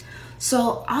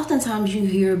So oftentimes you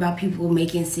hear about people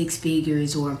making six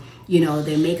figures, or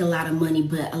they make a lot of money,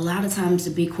 but a lot of times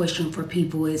the big question for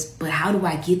people is, but how do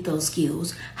I get those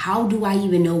skills? How do I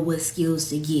even know what skills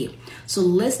to get? So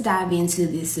let's dive into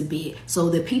this a bit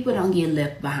so that people don't get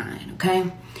left behind,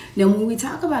 okay? Now, when we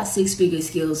talk about six-figure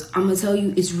skills, I'm going to tell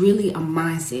you it's really a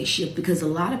mindset shift, because a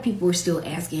lot of people are still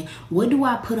asking, what do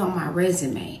I put on my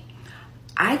resume?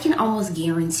 I can almost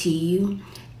guarantee you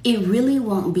it really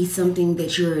won't be something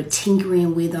that you're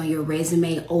tinkering with on your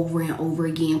resume over and over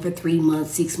again for 3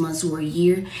 months, 6 months, or a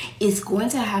year. It's going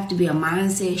to have to be a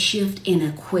mindset shift and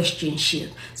a question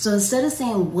shift. So instead of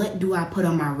saying, what do I put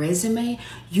on my resume?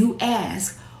 You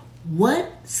ask,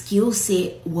 what skill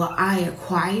set will I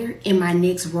acquire in my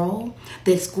next role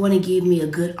that's going to give me a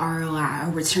good ROI, a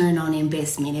return on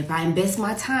investment? If I invest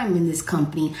my time in this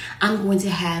company, I'm going to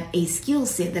have a skill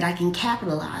set that I can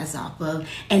capitalize off of,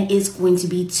 and it's going to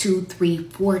be 2, 3,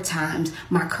 4 times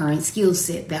my current skill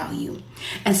set value.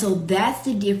 And so that's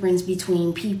the difference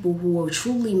between people who are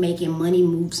truly making money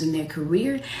moves in their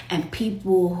career and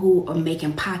people who are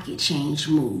making pocket change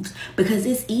moves, because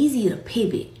it's easy to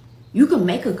pivot. You can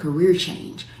make a career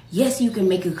change. Yes, you can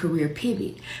make a career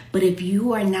pivot. But if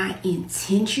you are not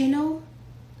intentional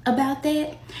about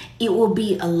that, it will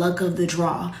be a luck of the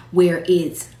draw where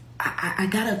it's, I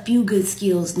got a few good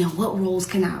skills. Now, what roles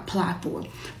can I apply for?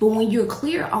 But when you're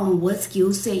clear on what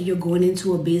skill set you're going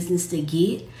into a business to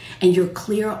get, and you're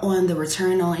clear on the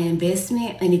return on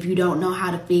investment, and if you don't know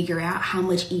how to figure out how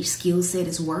much each skill set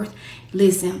is worth,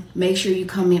 listen, make sure you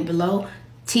comment below,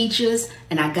 teach us,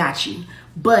 and I got you.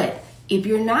 But if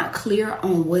you're not clear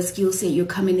on what skill set you're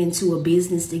coming into a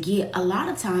business to get, a lot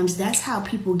of times that's how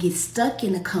people get stuck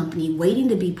in a company waiting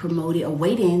to be promoted or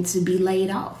waiting to be laid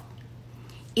off.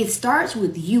 It starts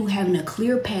with you having a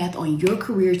clear path on your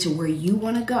career to where you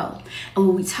want to go. And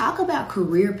when we talk about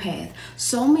career path,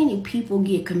 so many people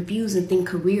get confused and think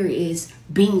career is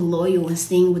being loyal and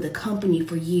staying with a company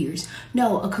for years.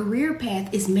 No, a career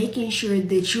path is making sure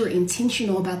that you're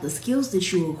intentional about the skills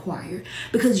that you acquire,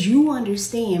 because you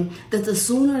understand that the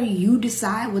sooner you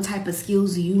decide what type of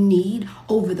skills you need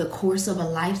over the course of a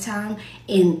lifetime,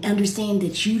 and understand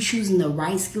that you choosing the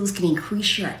right skills can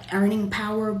increase your earning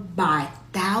power by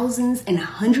thousands and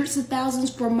hundreds of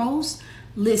thousands for most,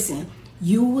 listen,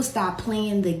 you will stop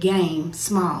playing the game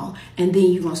small, and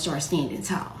then you're going to start standing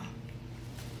tall.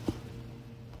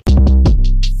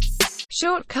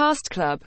 Shortcast Club.